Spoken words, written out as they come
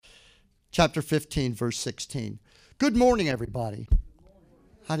chapter 15, verse 16. Good morning, everybody.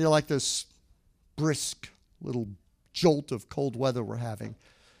 How do you like this brisk little jolt of cold weather we're having?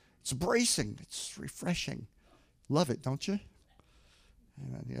 It's bracing. It's refreshing. Love it, don't you?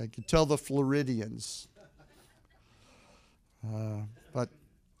 I can tell the Floridians. But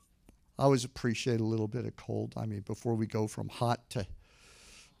I always appreciate a little bit of cold. I mean, before we go from hot to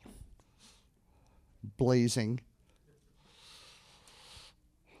blazing.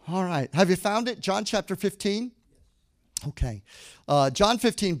 All right. Have you found it? John chapter 15? Okay. John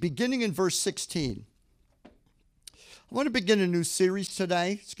 15, beginning in verse 16. I want to begin a new series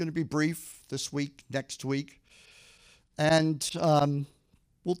today. It's going to be brief this week, next week. And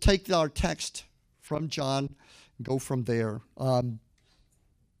we'll take our text from John and go from there.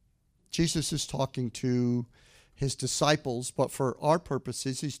 Jesus is talking to his disciples, but for our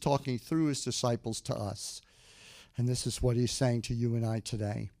purposes, he's talking through his disciples to us. And this is what he's saying to you and I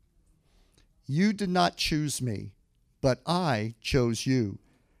today. You did not choose me, but I chose you.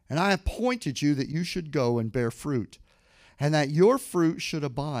 And I appointed you that you should go and bear fruit, and that your fruit should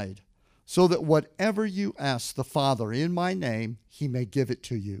abide, so that whatever you ask the Father in my name, he may give it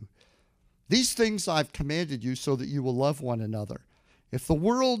to you. These things I've commanded you so that you will love one another. If the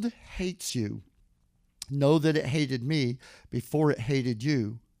world hates you, know that it hated me before it hated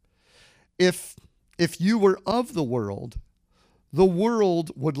you. If you were of the world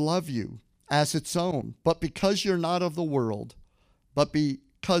would love you as its own. But because you're not of the world, but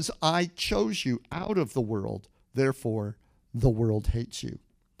because I chose you out of the world, therefore the world hates you.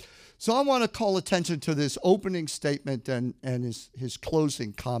 So I want to call attention to this opening statement and his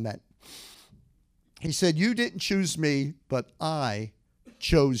closing comment. He said, you didn't choose me, but I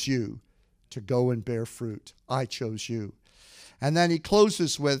chose you to go and bear fruit. I chose you. And then he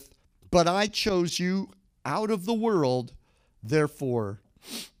closes with, but I chose you out of the world, therefore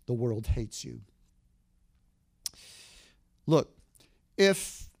the world hates you. Look,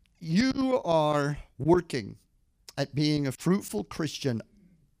 if you are working at being a fruitful Christian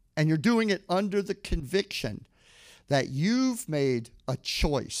and you're doing it under the conviction that you've made a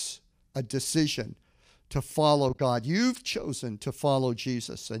choice, a decision to follow God, you've chosen to follow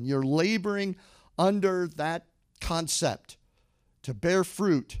Jesus, and you're laboring under that concept to bear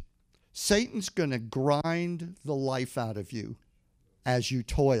fruit, Satan's going to grind the life out of you as you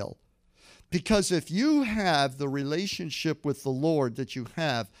toil. Because if you have the relationship with the Lord that you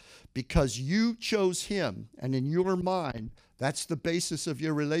have because you chose him, and in your mind, that's the basis of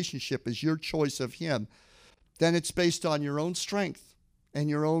your relationship is your choice of him, then it's based on your own strength and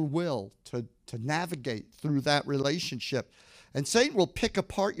your own will to navigate through that relationship. And Satan will pick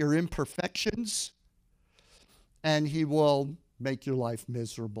apart your imperfections, and he will make your life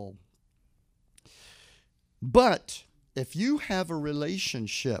miserable. But if you have a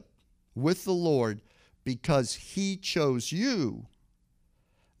relationship with the Lord because he chose you,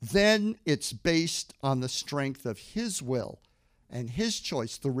 then it's based on the strength of his will and his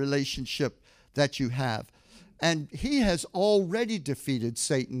choice, the relationship that you have. And he has already defeated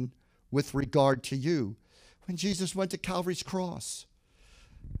Satan with regard to you. When Jesus went to Calvary's cross,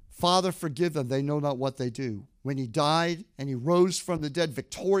 Father, forgive them, they know not what they do. When he died and he rose from the dead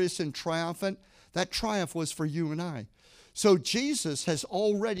victorious and triumphant, that triumph was for you and I. So Jesus has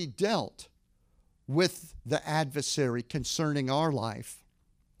already dealt with the adversary concerning our life.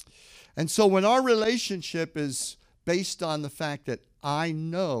 And so when our relationship is based on the fact that I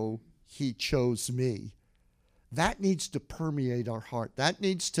know he chose me, that needs to permeate our heart. That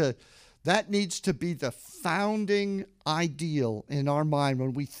needs to be the founding ideal in our mind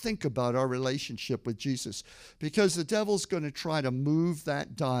when we think about our relationship with Jesus. Because the devil's going to try to move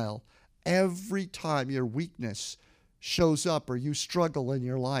that dial every time your weakness shows up or you struggle in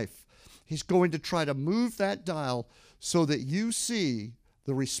your life. He's going to try to move that dial so that you see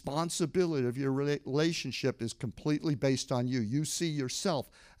the responsibility of your relationship is completely based on you. You see yourself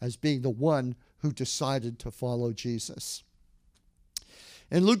as being the one who decided to follow Jesus.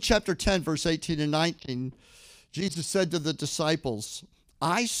 In Luke chapter 10, verse 18 and 19, Jesus said to the disciples,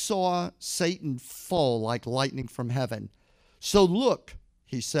 I saw Satan fall like lightning from heaven. So look,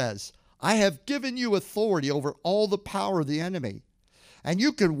 he says, I have given you authority over all the power of the enemy, and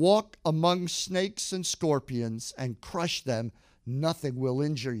you can walk among snakes and scorpions and crush them. Nothing will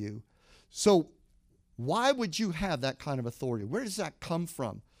injure you. So why would you have that kind of authority? Where does that come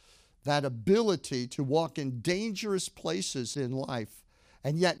from? That ability to walk in dangerous places in life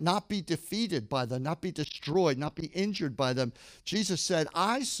and yet not be defeated by them, not be destroyed, not be injured by them. Jesus said,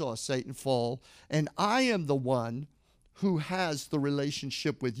 I saw Satan fall, and I am the one who has the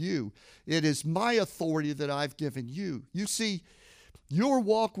relationship with you. It is my authority that I've given you. You see, Your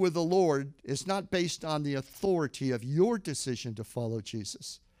walk with the Lord is not based on the authority of your decision to follow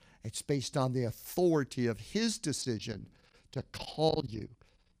Jesus. It's based on the authority of his decision to call you.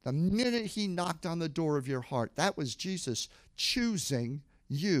 The minute he knocked on the door of your heart, that was Jesus choosing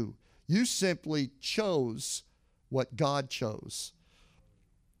you. You simply chose what God chose.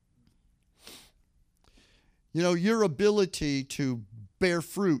 You know, your ability to bear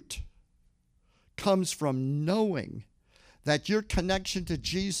fruit comes from knowing that your connection to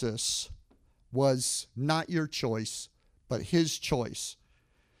Jesus was not your choice, but his choice.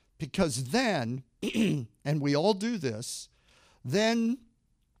 Because then, and we all do this, then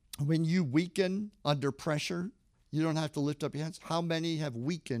when you weaken under pressure, you don't have to lift up your hands. How many have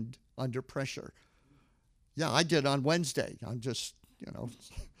weakened under pressure? Yeah, I did on Wednesday. I'm just,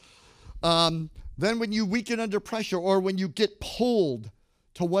 then when you weaken under pressure, or when you get pulled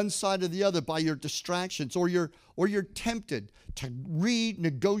to one side or the other by your distractions, or you're tempted to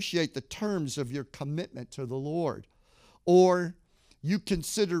renegotiate the terms of your commitment to the Lord, or you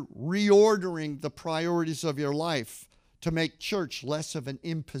consider reordering the priorities of your life to make church less of an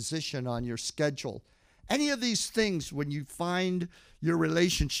imposition on your schedule. Any of these things, when you find your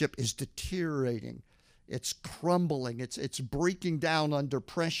relationship is deteriorating, it's crumbling, it's breaking down under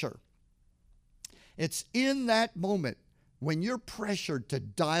pressure. It's in that moment when you're pressured to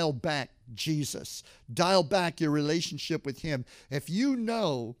dial back Jesus, dial back your relationship with him. If you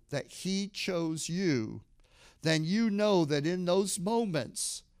know that he chose you, then you know that in those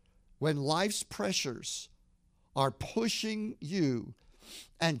moments when life's pressures are pushing you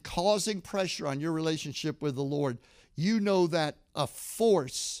and causing pressure on your relationship with the Lord, you know that a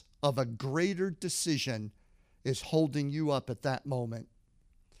force of a greater decision is holding you up at that moment.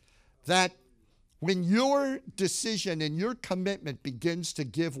 That when your decision and your commitment begins to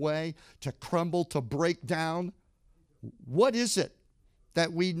give way, to crumble, to break down, what is it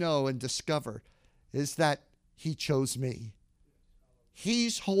that we know and discover is that he chose me.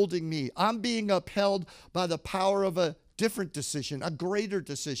 He's holding me. I'm being upheld by the power of a different decision, a greater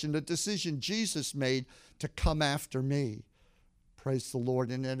decision, a decision Jesus made to come after me. Praise the Lord.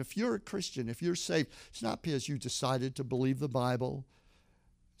 And if you're a Christian, if you're saved, it's not because you decided to believe the Bible.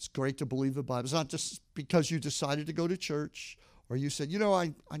 It's great to believe the Bible. It's not just because you decided to go to church, or you said,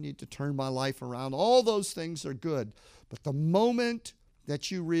 I need to turn my life around. All those things are good. But the moment that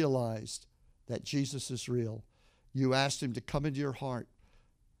you realized that Jesus is real, you asked him to come into your heart,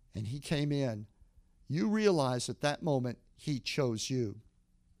 and he came in, you realize at that moment he chose you.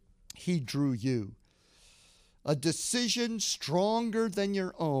 He drew you. A decision stronger than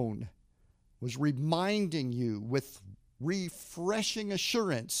your own was reminding you with refreshing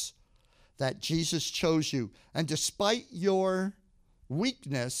assurance that Jesus chose you. And despite your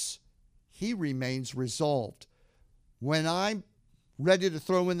weakness, he remains resolved. When I'm ready to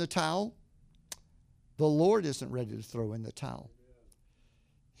throw in the towel, the Lord isn't ready to throw in the towel.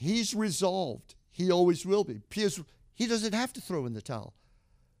 He's resolved. He always will be. Because he doesn't have to throw in the towel.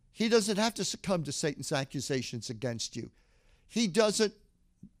 He doesn't have to succumb to Satan's accusations against you. He doesn't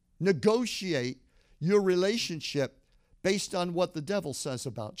negotiate your relationship based on what the devil says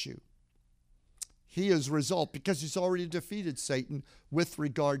about you. He is resolved because he's already defeated Satan with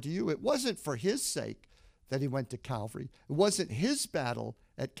regard to you. It wasn't for his sake that he went to Calvary. It wasn't his battle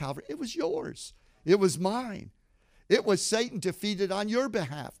at Calvary. It was yours. It was mine. It was Satan defeated on your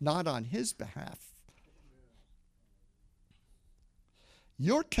behalf, not on his behalf.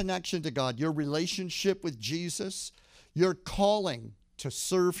 Your connection to God, your relationship with Jesus, your calling to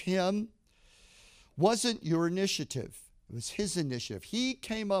serve him wasn't your initiative. It was his initiative. He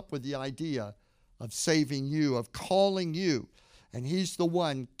came up with the idea of saving you, of calling you, and he's the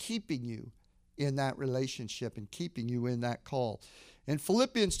one keeping you in that relationship and keeping you in that call. In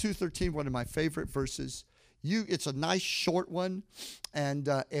Philippians 2:13, one of my favorite verses, it's a nice short one, and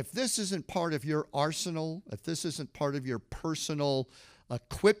if this isn't part of your arsenal, if this isn't part of your personal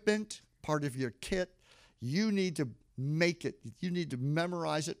equipment, part of your kit, you need to make it. You need to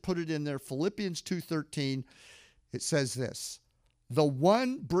memorize it, put it in there. Philippians 2:13, it says this: the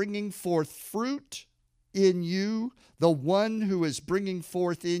one bringing forth fruit in you, the one who is bringing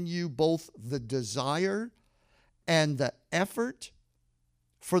forth in you both the desire and the effort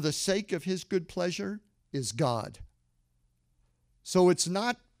for the sake of his good pleasure is God. So it's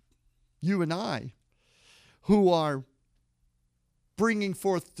not you and I who are bringing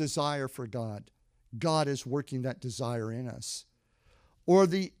forth desire for God. God is working that desire in us. Or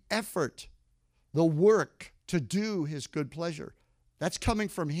the effort, the work to do his good pleasure. That's coming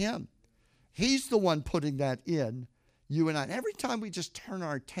from him. He's the one putting that in you and I. And every time we just turn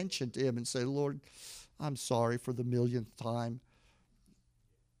our attention to him and say, Lord, I'm sorry for the millionth time.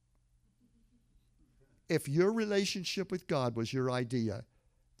 if your relationship with God was your idea,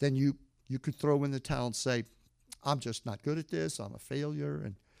 then you could throw in the towel and say, I'm just not good at this. I'm a failure.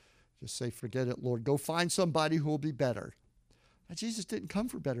 And just say, forget it, Lord. Go find somebody who will be better. Now, Jesus didn't come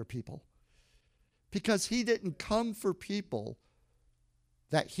for better people, because he didn't come for people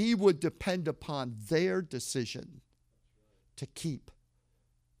that he would depend upon their decision to keep.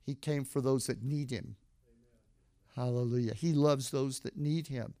 He came for those that need him. Amen. Hallelujah. He loves those that need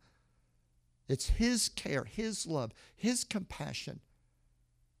him. It's his care, his love, his compassion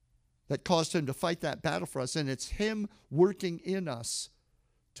that caused him to fight that battle for us. And it's him working in us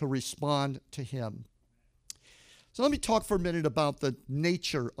to respond to him. So let me talk for a minute about the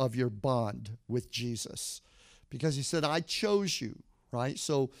nature of your bond with Jesus. Because he said, I chose you, right?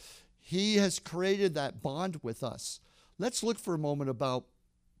 So he has created that bond with us. Let's look for a moment about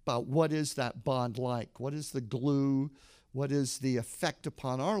what is that bond like? What is the glue? What is the effect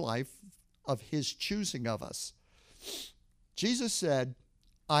upon our life of his choosing of us? Jesus said,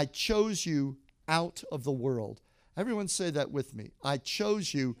 I chose you out of the world. Everyone say that with me. I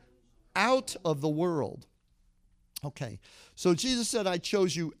chose you out of the world. Okay, so Jesus said, I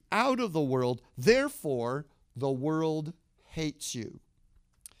chose you out of the world, therefore the world hates you.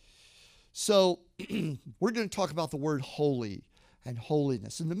 So we're going to talk about the word holy and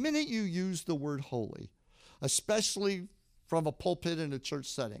holiness. And the minute you use the word holy, especially from a pulpit in a church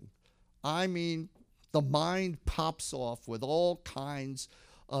setting, I mean, the mind pops off with all kinds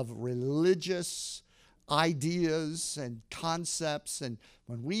of religious ideas and concepts. And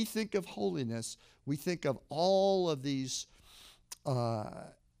when we think of holiness, we think of all of these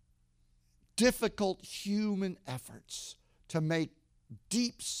difficult human efforts to make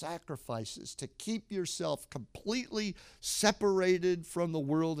deep sacrifices, to keep yourself completely separated from the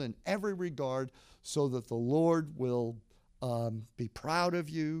world in every regard, so that the Lord will be proud of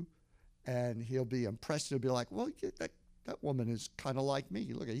you, and he'll be impressed. He'll be like, well, that woman is kind of like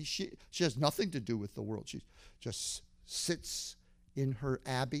me. Look, she has nothing to do with the world. She just sits in her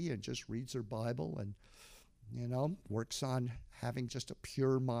abbey and just reads her Bible and, works on having just a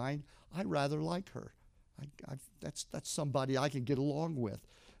pure mind. I'd rather like her. That's somebody I can get along with.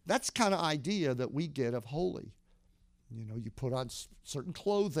 That's the kind of idea that we get of holy. You put on certain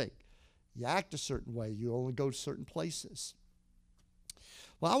clothing. You act a certain way. You only go to certain places.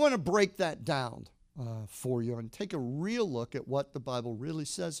 Well, I want to break that down for you and take a real look at what the Bible really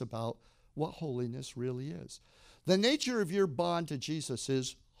says about what holiness really is. The nature of your bond to Jesus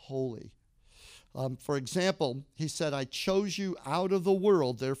is holy. For example, he said, I chose you out of the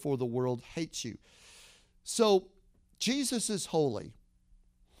world, therefore the world hates you. So Jesus is holy.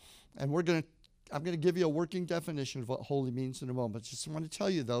 And I'm going to give you a working definition of what holy means in a moment. Just want to tell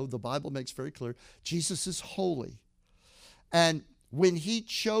you, though, the Bible makes very clear, Jesus is holy. And when he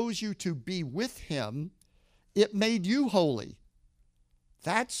chose you to be with him, it made you holy.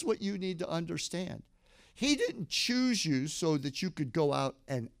 That's what you need to understand. He didn't choose you so that you could go out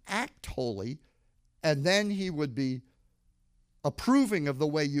and act holy, and then he would be approving of the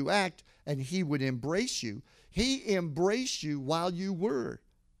way you act, and he would embrace you. He embraced you while you were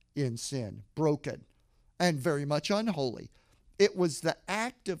in sin, broken, and very much unholy. It was the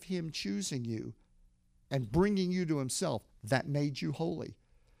act of him choosing you and bringing you to himself that made you holy.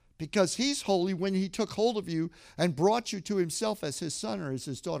 Because he's holy when he took hold of you and brought you to himself as his son or as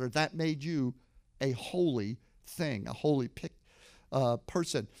his daughter. That made you a holy thing, a holy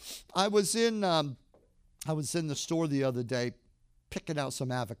person. I was in the store the other day picking out some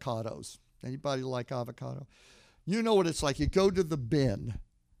avocados. Anybody like avocado? You know what it's like. You go to the bin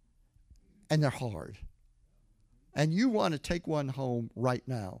and they're hard. And you want to take one home right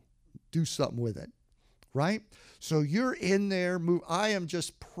now. Do something with it. Right? So you're in there. I am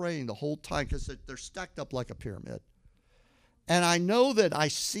just praying the whole time because they're stacked up like a pyramid. And I know that I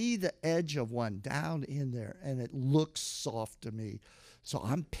see the edge of one down in there, and it looks soft to me. So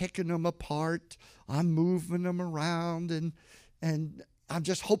I'm picking them apart. I'm moving them around, and I'm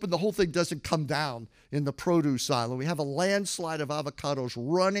just hoping the whole thing doesn't come down in the produce aisle. We have a landslide of avocados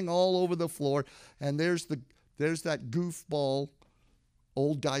running all over the floor, and there's that goofball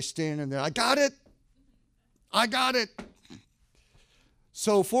old guy standing there. I got it.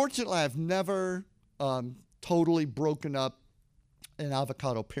 So fortunately, I've never totally broken up an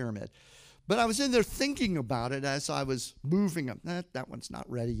avocado pyramid. But I was in there thinking about it as I was moving them. That one's not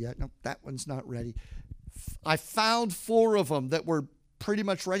ready yet. No, that one's not ready. I found 4 of them that were pretty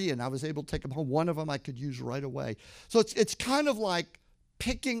much ready, and I was able to take them home. One of them I could use right away. So it's kind of like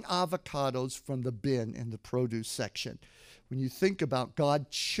picking avocados from the bin in the produce section. When you think about God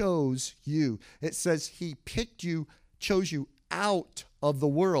chose you, it says he picked you, chose you out of the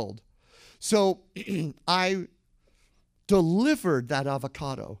world. So I delivered that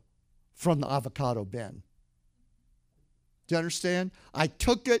avocado from the avocado bin. Do you understand? I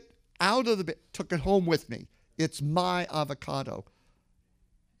took it out of the bin, took it home with me. It's my avocado.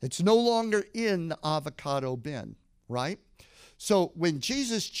 It's no longer in the avocado bin, right? So when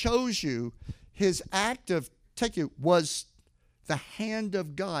Jesus chose you, his act of taking you was the hand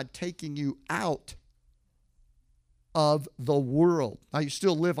of God taking you out of the world. Now, you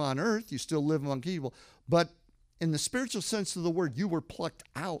still live on earth, you still live among people, but in the spiritual sense of the word, you were plucked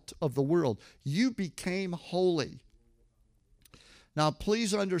out of the world. You became holy. Now,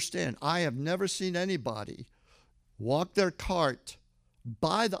 please understand, I have never seen anybody walk their cart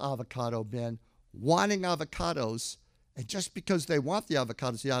by the avocado bin wanting avocados, and just because they want the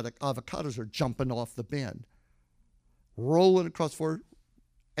avocados are jumping off the bin, rolling across forward,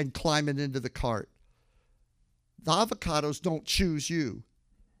 and climbing into the cart. The avocados don't choose you,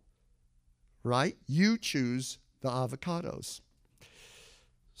 right? You choose the avocados.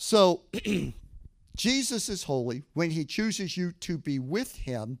 So Jesus is holy. When he chooses you to be with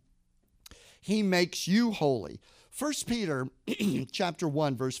him, he makes you holy. 1 Peter chapter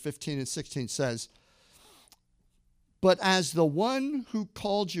 1, verse 15 and 16 says, "But as the one who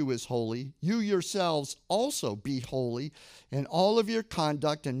called you is holy, you yourselves also be holy in all of your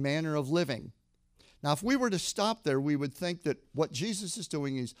conduct and manner of living." Now, if we were to stop there, we would think that what Jesus is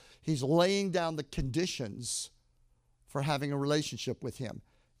doing is he's laying down the conditions for having a relationship with him.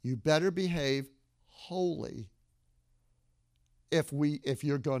 You better behave holy if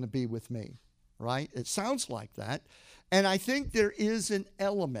you're going to be with me, right? It sounds like that. And I think there is an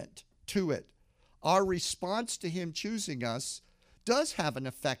element to it. Our response to him choosing us does have an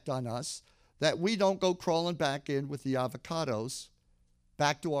effect on us, that we don't go crawling back in with the avocados,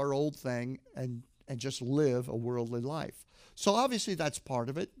 back to our old thing, and just live a worldly life. So obviously that's part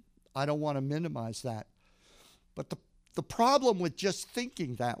of it. I don't want to minimize that. But the problem with just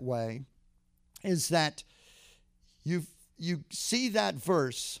thinking that way is that you see that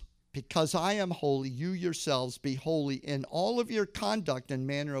verse, "Because I am holy, you yourselves be holy in all of your conduct and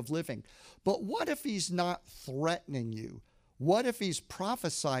manner of living." But what if he's not threatening you? What if he's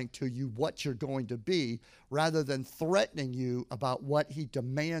prophesying to you what you're going to be rather than threatening you about what he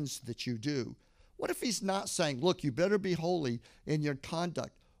demands that you do? What if he's not saying, "Look, you better be holy in your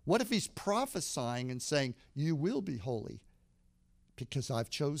conduct"? What if he's prophesying and saying, "You will be holy because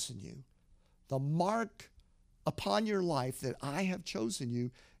I've chosen you"? The mark upon your life that I have chosen you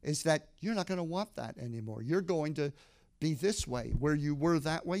is that you're not going to want that anymore. You're going to be this way. Where you were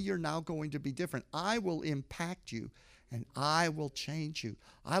that way, you're now going to be different. I will impact you and I will change you.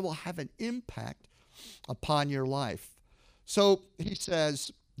 I will have an impact upon your life. So he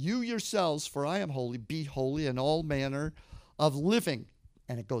says, "You yourselves, for I am holy, be holy in all manner of living."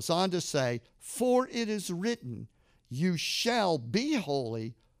 And it goes on to say, "For it is written, you shall be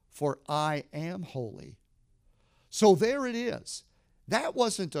holy, for I am holy." So there it is. That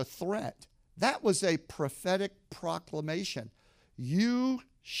wasn't a threat. That was a prophetic proclamation. You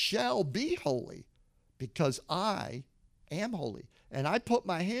shall be holy because I am holy. And I put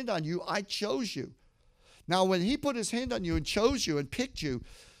my hand on you. I chose you. Now, when he put his hand on you and chose you and picked you,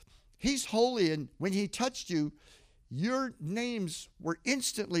 he's holy. And when he touched you, your names were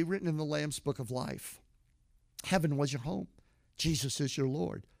instantly written in the Lamb's Book of Life. Heaven was your home. Jesus is your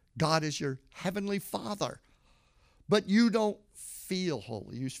Lord. God is your heavenly Father. But you don't feel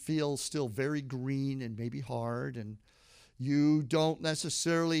holy. You feel still very green and maybe hard, and you don't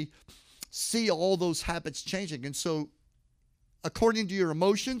necessarily see all those habits changing. And so, according to your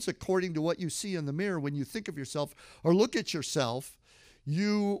emotions, according to what you see in the mirror when you think of yourself or look at yourself,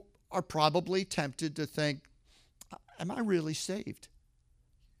 you are probably tempted to think, "Am I really saved?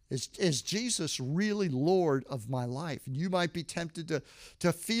 Is Jesus really Lord of my life?" And you might be tempted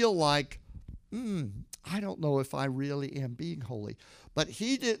to feel like, I don't know if I really am being holy. But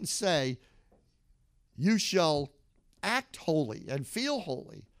he didn't say, "You shall act holy and feel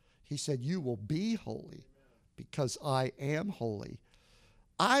holy." He said, "You will be holy because I am holy."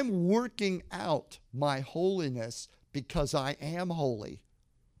 I'm working out my holiness because I am holy.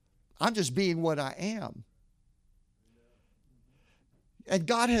 I'm just being what I am. And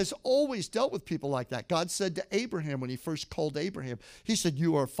God has always dealt with people like that. God said to Abraham when he first called Abraham, he said,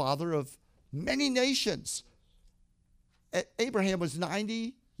 "You are father of many nations." Abraham was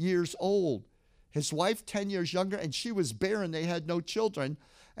 90 years old. His wife 10 years younger, and she was barren. They had no children.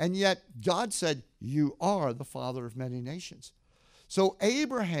 And yet God said, "You are the father of many nations." So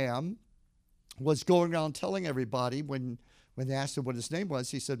Abraham was going around telling everybody when When they asked him what his name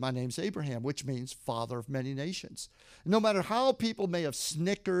was, he said, "My name's Abraham," which means father of many nations. No matter how people may have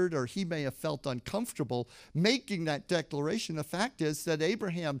snickered or he may have felt uncomfortable making that declaration, the fact is that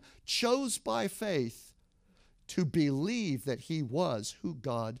Abraham chose by faith to believe that he was who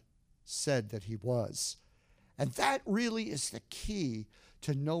God said that he was. And that really is the key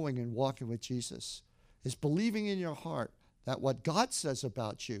to knowing and walking with Jesus, is believing in your heart that what God says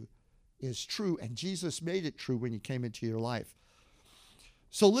about you is true, and Jesus made it true when he came into your life.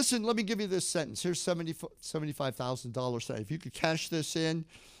 So listen, let me give you this sentence. Here's $75,000. If you could cash this in,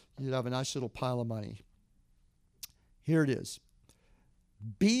 you'd have a nice little pile of money. Here it is.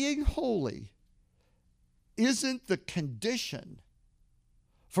 Being holy isn't the condition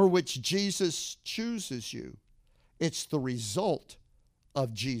for which Jesus chooses you. It's the result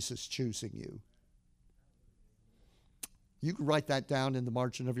of Jesus choosing you. You can write that down in the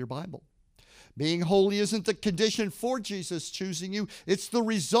margin of your Bible. Being holy isn't the condition for Jesus choosing you. It's the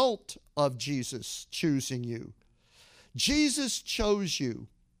result of Jesus choosing you. Jesus chose you.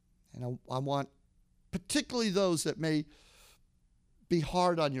 And I want particularly those that may be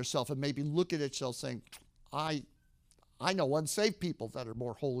hard on yourself and maybe look at yourself saying, I know unsaved people that are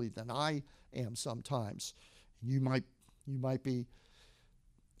more holy than I am sometimes. You might be,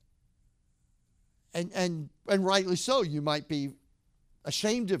 and rightly so, you might be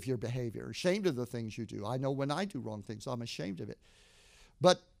ashamed of your behavior, ashamed of the things you do. I know when I do wrong things, I'm ashamed of it.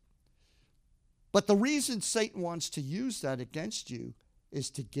 But the reason Satan wants to use that against you is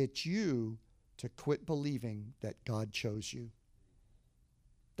to get you to quit believing that God chose you,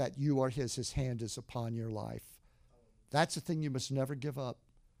 that you are his hand is upon your life. That's the thing you must never give up.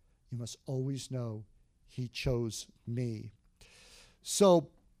 You must always know he chose me. So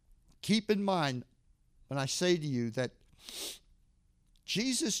keep in mind when I say to you that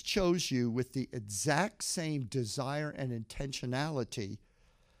Jesus chose you with the exact same desire and intentionality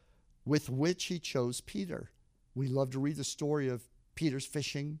with which he chose Peter. We love to read the story of Peter's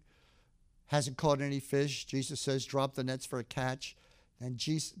fishing. Hasn't caught any fish. Jesus says, drop the nets for a catch. And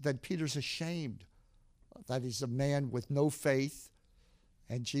then Peter's ashamed that he's a man with no faith.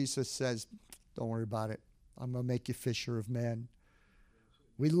 And Jesus says, don't worry about it. I'm going to make you fisher of men.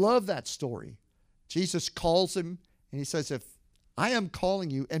 We love that story. Jesus calls him and he says, if I am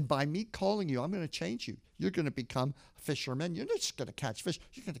calling you, and by me calling you, I'm going to change you. You're going to become a fisherman. You're not just going to catch fish.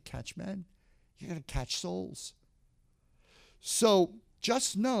 You're going to catch men. You're going to catch souls. So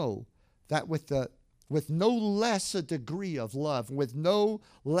just know that with no less a degree of love, with no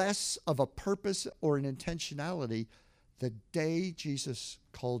less of a purpose or an intentionality, the day Jesus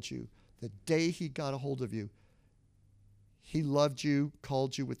called you, the day he got a hold of you, he loved you,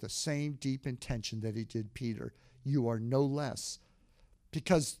 called you with the same deep intention that he did Peter. You are no less.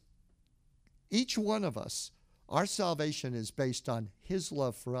 Because each one of us, our salvation is based on his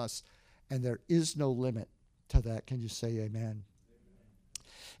love for us, and there is no limit to that. Can you say amen?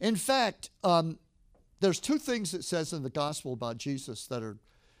 In fact, there's two things it says in the gospel about Jesus that are,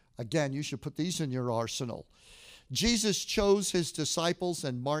 again, you should put these in your arsenal. Jesus chose his disciples.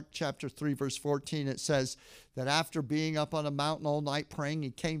 In Mark chapter 3, verse 14, it says that after being up on a mountain all night praying,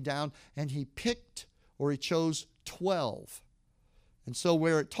 he came down and he chose 12. And so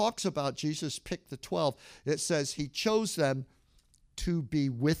where it talks about Jesus picked the 12, it says he chose them to be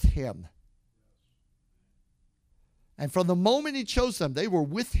with him. And from the moment he chose them, they were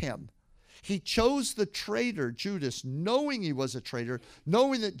with him. He chose the traitor, Judas, knowing he was a traitor,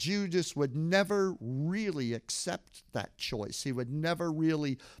 knowing that Judas would never really accept that choice. He would never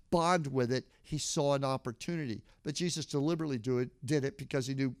really bond with it. He saw an opportunity. But Jesus deliberately did it because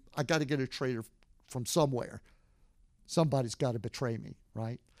he knew, I got to get a traitor from somewhere. Somebody's got to betray me,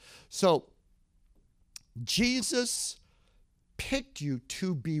 right? So Jesus picked you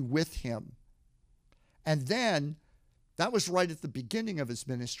to be with him. And then that was right at the beginning of his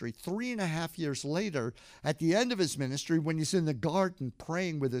ministry. 3.5 years later, at the end of his ministry, when he's in the garden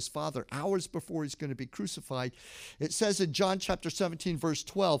praying with his Father, hours before he's going to be crucified, it says in John chapter 17, verse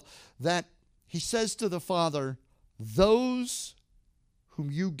 12, that he says to the Father, those whom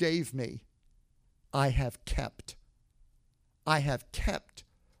you gave me, I have kept. I have kept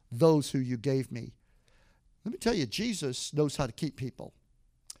those who you gave me. Let me tell you, Jesus knows how to keep people.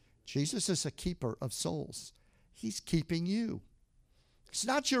 Jesus is a keeper of souls. He's keeping you. It's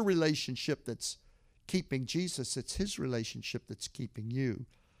not your relationship that's keeping Jesus. It's his relationship that's keeping you.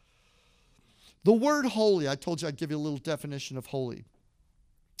 The word holy, I told you I'd give you a little definition of holy.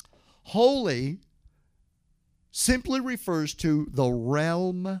 Holy simply refers to the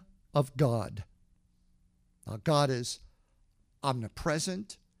realm of God. Now, God is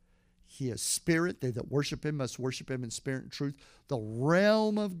omnipresent. He is spirit. They that worship him must worship him in spirit and truth. The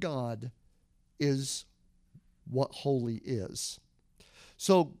realm of God is what holy is.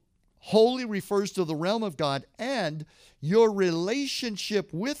 So holy refers to the realm of God, and your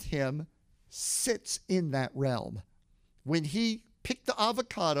relationship with him sits in that realm. When he picked the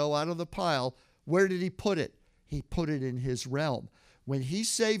avocado out of the pile, where did he put it? He put it in his realm. When he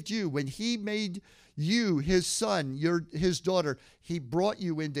saved you, when he made you his son, his daughter, he brought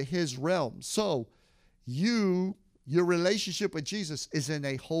you into his realm. So your relationship with Jesus is in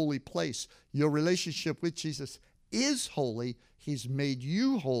a holy place. Your relationship with Jesus is holy. He's made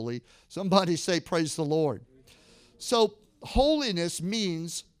you holy. Somebody say, praise the Lord. So holiness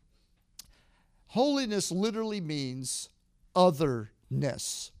literally means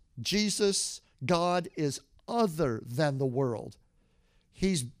otherness. Jesus, God, is other than the world.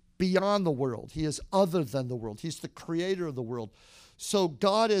 He's beyond the world. He is other than the world. He's the creator of the world. So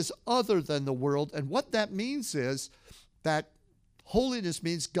God is other than the world. And what that means is that holiness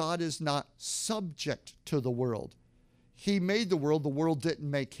means God is not subject to the world. He made the world didn't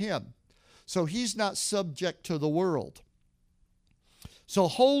make him. So he's not subject to the world. So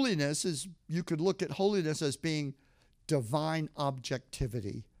holiness is, you could look at holiness as being divine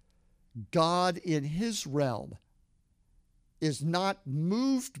objectivity. God in his realm is not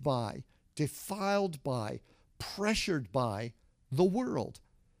moved by, defiled by, pressured by the world.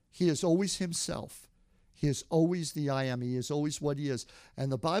 He is always himself. He is always the I am. He is always what he is.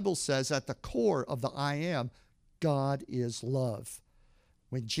 And the Bible says at the core of the I am, God is love.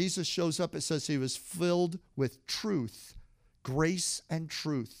 When Jesus shows up, it says he was filled with truth, grace and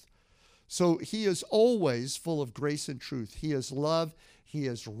truth. So he is always full of grace and truth. He is love. He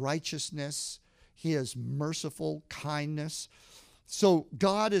is righteousness. He is merciful, kindness. So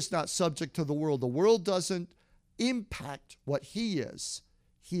God is not subject to the world. The world doesn't impact what he is.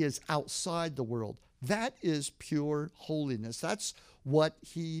 He is outside the world. That is pure holiness. That's what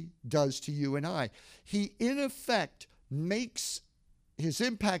he does to you and I. He, in effect, makes his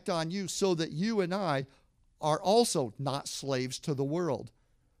impact on you so that you and I are also not slaves to the world.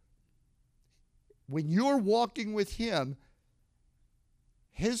 When you're walking with him,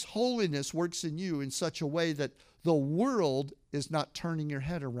 his holiness works in you in such a way that the world is not turning your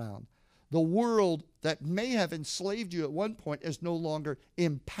head around. The world that may have enslaved you at one point is no longer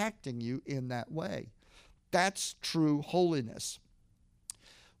impacting you in that way. That's true holiness.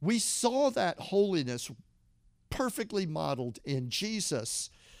 We saw that holiness perfectly modeled in Jesus,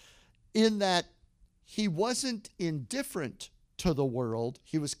 in that he wasn't indifferent to the world.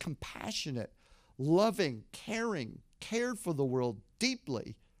 He was compassionate, loving, caring, cared for the world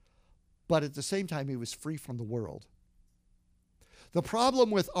deeply, but at the same time, he was free from the world. The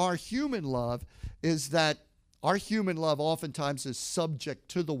problem with our human love is that our human love oftentimes is subject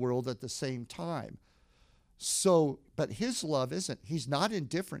to the world at the same time. So, but his love isn't. He's not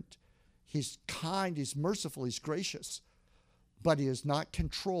indifferent. He's kind, he's merciful, he's gracious, but he is not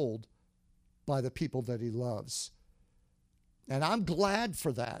controlled by the people that he loves. And I'm glad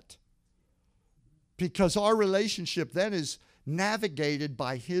for that, because our relationship then is navigated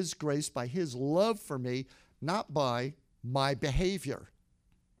by his grace, by his love for me, not by my behavior.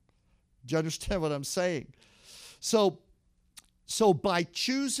 Do you understand what I'm saying? So by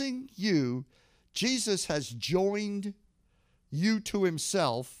choosing you, Jesus has joined you to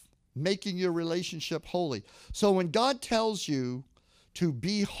himself, making your relationship holy. So when God tells you to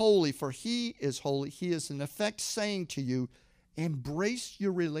be holy, for he is holy, he is in effect saying to you, embrace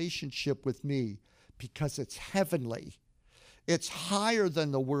your relationship with me, because it's heavenly. It's higher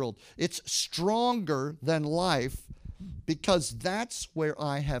than the world. It's stronger than life, because that's where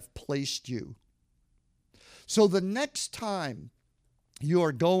I have placed you. So the next time you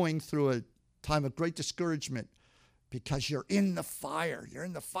are going through a time of great discouragement because you're in the fire, you're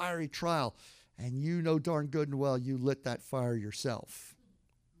in the fiery trial, and you know darn good and well you lit that fire yourself,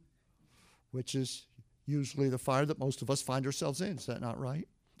 which is usually the fire that most of us find ourselves in. Is that not right?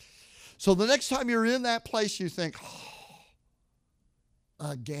 So the next time you're in that place, you think, oh,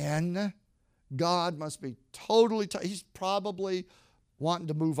 again? God must be totally, he's probably wanting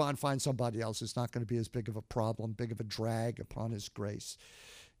to move on, find somebody else. It's not going to be as big of a problem, big of a drag upon his grace.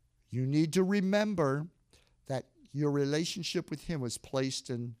 You need to remember that your relationship with him was placed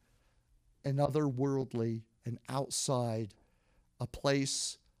in an otherworldly and outside a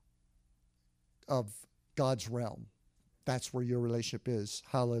place of God's realm. That's where your relationship is.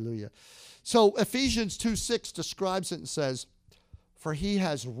 Hallelujah. So Ephesians 2:6 describes it and says, for he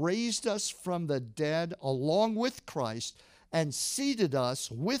has raised us from the dead along with Christ and seated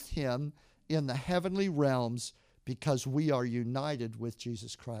us with him in the heavenly realms because we are united with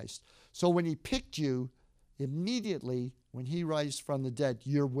Jesus Christ. So when he picked you, immediately when he raised from the dead,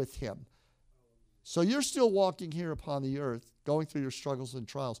 you're with him. So you're still walking here upon the earth, going through your struggles and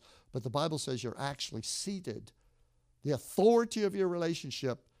trials, but the Bible says you're actually seated. The authority of your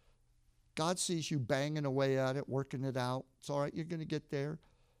relationship, God sees you banging away at it, working it out. It's all right, you're going to get there.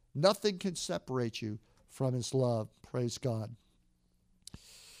 Nothing can separate you from his love. Praise God.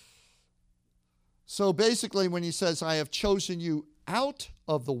 So basically, when he says, I have chosen you out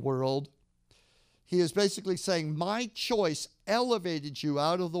of the world, he is basically saying, my choice elevated you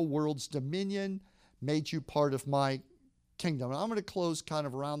out of the world's dominion, made you part of my kingdom. And I'm going to close kind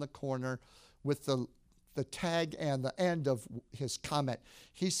of around the corner with the tag and the end of his comment.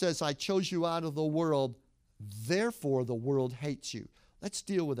 He says, I chose you out of the world, therefore the world hates you. Let's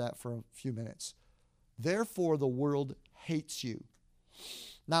deal with that for a few minutes. Therefore the world hates you.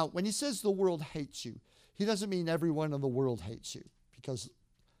 Now, when he says the world hates you, he doesn't mean everyone in the world hates you, because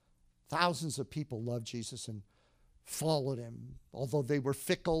thousands of people loved Jesus and followed him, although they were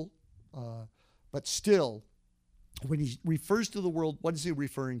fickle. But still, when he refers to the world, what is he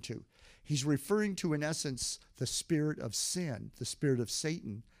referring to? He's referring to, in essence, the spirit of sin, the spirit of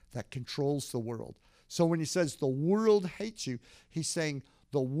Satan that controls the world. So when he says the world hates you, he's saying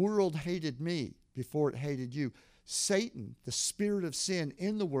the world hated me before it hated you. Satan, the spirit of sin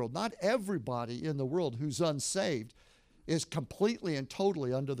in the world, not everybody in the world who's unsaved, is completely and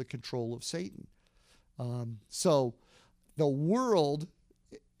totally under the control of Satan. So the world,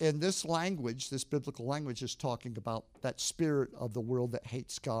 in this language, this biblical language, is talking about that spirit of the world that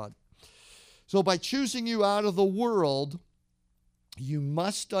hates God. So by choosing you out of the world, you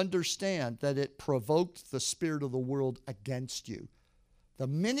must understand that it provoked the spirit of the world against you. The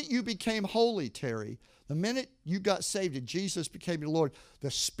minute you became holy, Terry, the minute you got saved and Jesus became your Lord,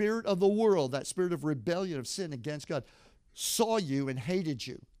 the spirit of the world, that spirit of rebellion, of sin against God, saw you and hated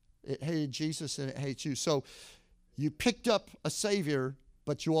you. It hated Jesus and it hates you. So you picked up a Savior,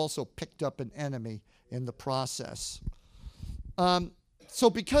 but you also picked up an enemy in the process. So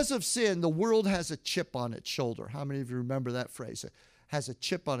because of sin, the world has a chip on its shoulder. How many of you remember that phrase? It has a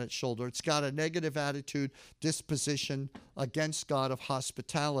chip on its shoulder. It's got a negative attitude, disposition against God, of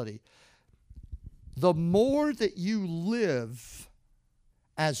hospitality. The more that you live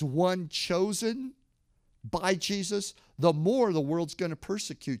as one chosen by Jesus, the more the world's going to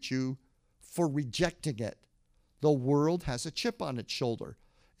persecute you for rejecting it. The world has a chip on its shoulder.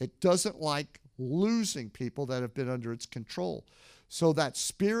 It doesn't like losing people that have been under its control. So that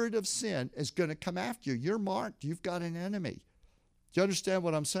spirit of sin is going to come after you. You're marked. You've got an enemy. Do you understand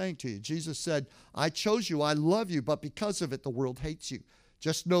what I'm saying to you? Jesus said, I chose you. I love you. But because of it, the world hates you.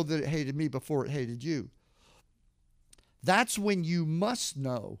 Just know that it hated me before it hated you. That's when you must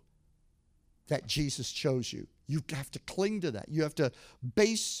know that Jesus chose you. You have to cling to that. You have to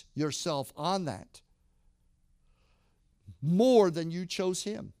base yourself on that more than you chose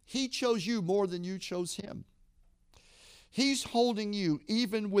him. He chose you more than you chose him. He's holding you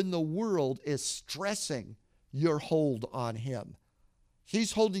even when the world is stressing your hold on him.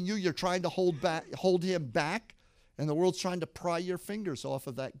 He's holding you. You're trying to hold him back, and the world's trying to pry your fingers off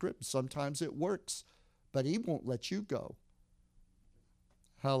of that grip. Sometimes it works, but he won't let you go.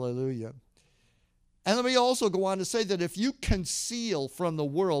 Hallelujah. And let me also go on to say that if you conceal from the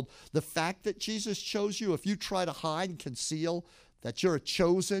world the fact that Jesus chose you, if you try to hide and conceal that you're a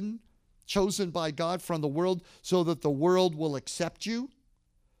chosen by God from the world so that the world will accept you,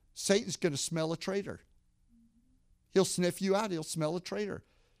 Satan's going to smell a traitor. He'll sniff you out. He'll smell a traitor.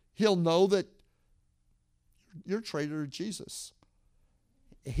 He'll know that you're a traitor to Jesus.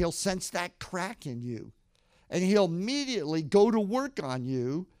 He'll sense that crack in you. And he'll immediately go to work on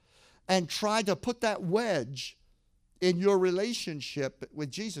you and try to put that wedge in your relationship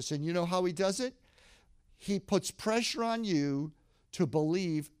with Jesus. And you know how he does it? He puts pressure on you to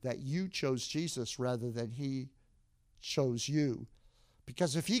believe that you chose Jesus rather than he chose you.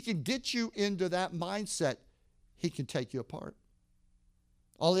 Because if he can get you into that mindset, he can take you apart.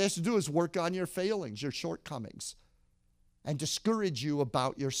 All he has to do is work on your failings, your shortcomings, and discourage you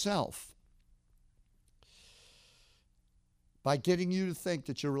about yourself by getting you to think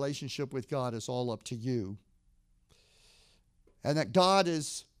that your relationship with God is all up to you, and that God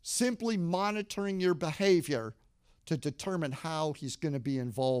is simply monitoring your behavior to determine how he's going to be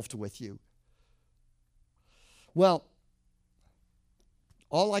involved with you. Well,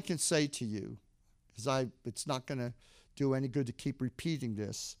 all I can say to you is it's not going to do any good to keep repeating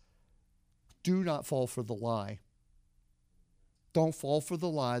this. Do not fall for the lie. Don't fall for the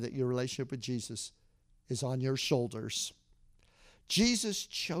lie that your relationship with Jesus is on your shoulders. Jesus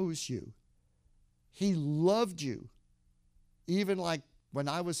chose you. He loved you. Even like when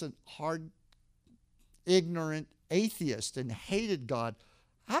I was a hard, ignorant atheist and hated God.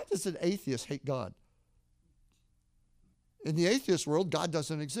 How does an atheist hate God? In the atheist world, God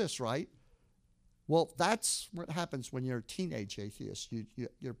doesn't exist, right? Well, that's what happens when you're a teenage atheist.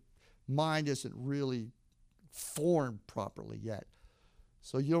 Your mind isn't really formed properly yet.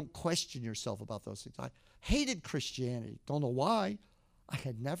 So you don't question yourself about those things. I hated Christianity. Don't know why. I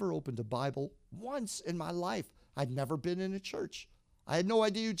had never opened a Bible once in my life. I'd never been in a church. I had no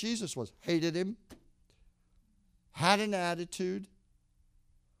idea who Jesus was. Hated him. Had an attitude.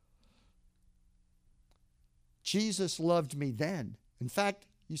 Jesus loved me then. In fact,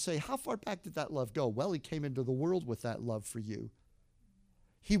 you say, how far back did that love go? Well, he came into the world with that love for you.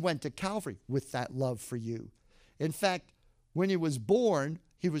 He went to Calvary with that love for you. In fact, when he was born,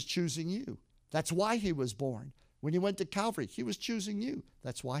 he was choosing you. That's why he was born. When he went to Calvary, he was choosing you.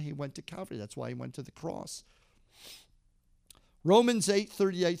 That's why he went to Calvary. That's why he went to the cross. Romans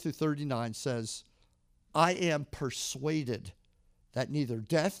 8:38-39 says, I am persuaded that neither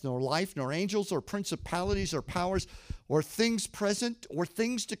death, nor life, nor angels, or principalities, or powers, or things present, or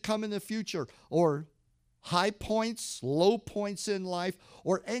things to come in the future, or high points, low points in life,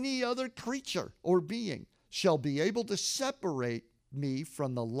 or any other creature or being shall be able to separate me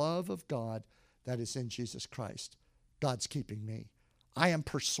from the love of God that is in Jesus Christ. God's keeping me. I am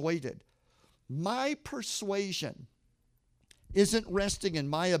persuaded. My persuasion isn't resting in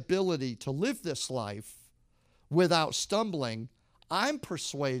my ability to live this life without stumbling. I'm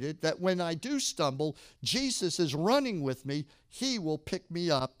persuaded that when I do stumble, Jesus is running with me. He will pick me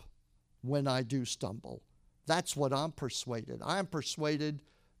up when I do stumble. That's what I'm persuaded. I am persuaded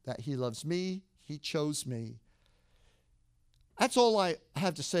that he loves me. He chose me. That's all I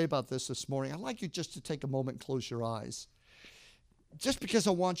have to say about this morning. I'd like you just to take a moment and close your eyes. Just because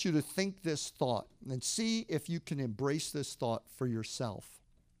I want you to think this thought and see if you can embrace this thought for yourself.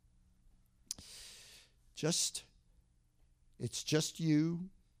 It's just you,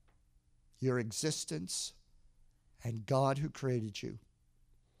 your existence, and God who created you.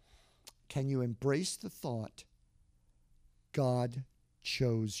 Can you embrace the thought, God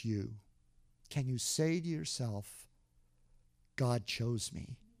chose you? Can you say to yourself, God chose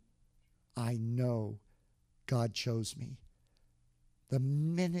me? I know God chose me. The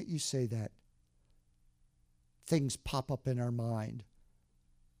minute you say that, things pop up in our mind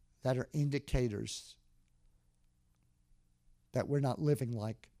that are indicators that we're not living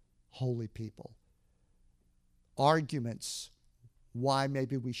like holy people. Arguments why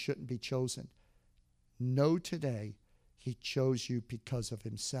maybe we shouldn't be chosen. Know today he chose you because of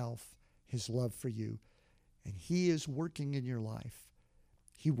himself, his love for you, and he is working in your life.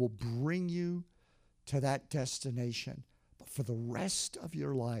 He will bring you to that destination. But for the rest of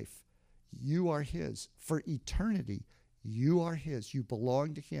your life, you are his. For eternity, you are his. You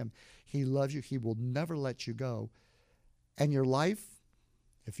belong to him. He loves you. He will never let you go. And your life,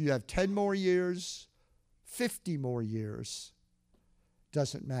 if you have 10 more years, 50 more years,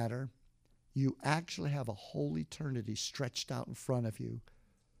 doesn't matter. You actually have a whole eternity stretched out in front of you.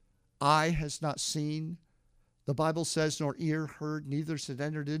 Eye has not seen, the Bible says, nor ear heard, neither has it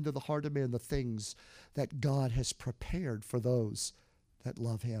entered into the heart of man the things that God has prepared for those that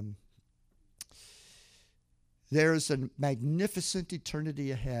love him. There's a magnificent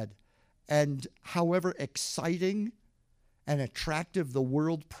eternity ahead. And however exciting and attractive the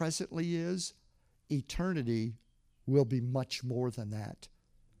world presently is, eternity will be much more than that.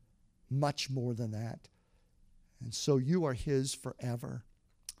 Much more than that. And so you are his forever.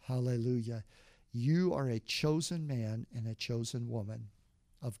 Hallelujah. You are a chosen man and a chosen woman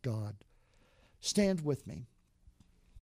of God. Stand with me.